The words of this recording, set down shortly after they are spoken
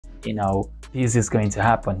you know, this is going to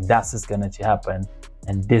happen, that is going to happen,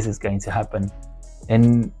 and this is going to happen.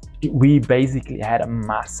 And we basically had a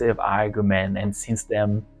massive argument, and since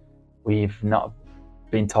then we've not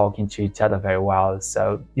been talking to each other very well.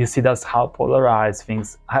 So you see, that's how polarized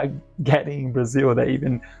things are getting in Brazil, that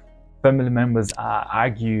even family members are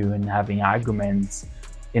arguing and having arguments.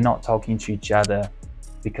 They're not talking to each other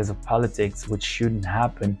because of politics, which shouldn't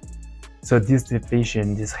happen. So this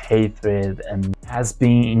division, this hatred, has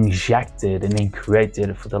been injected and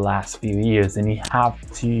created for the last few years, and we have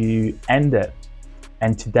to end it.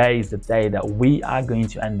 And today is the day that we are going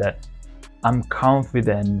to end it. I'm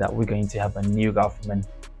confident that we're going to have a new government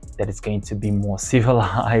that is going to be more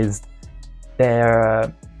civilized,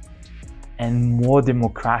 fairer, and more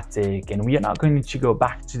democratic. And we are not going to go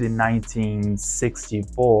back to the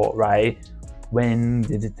 1964, right? When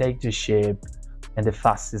the dictatorship and the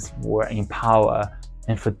fascists were in power,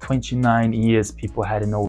 and for 29 years people had no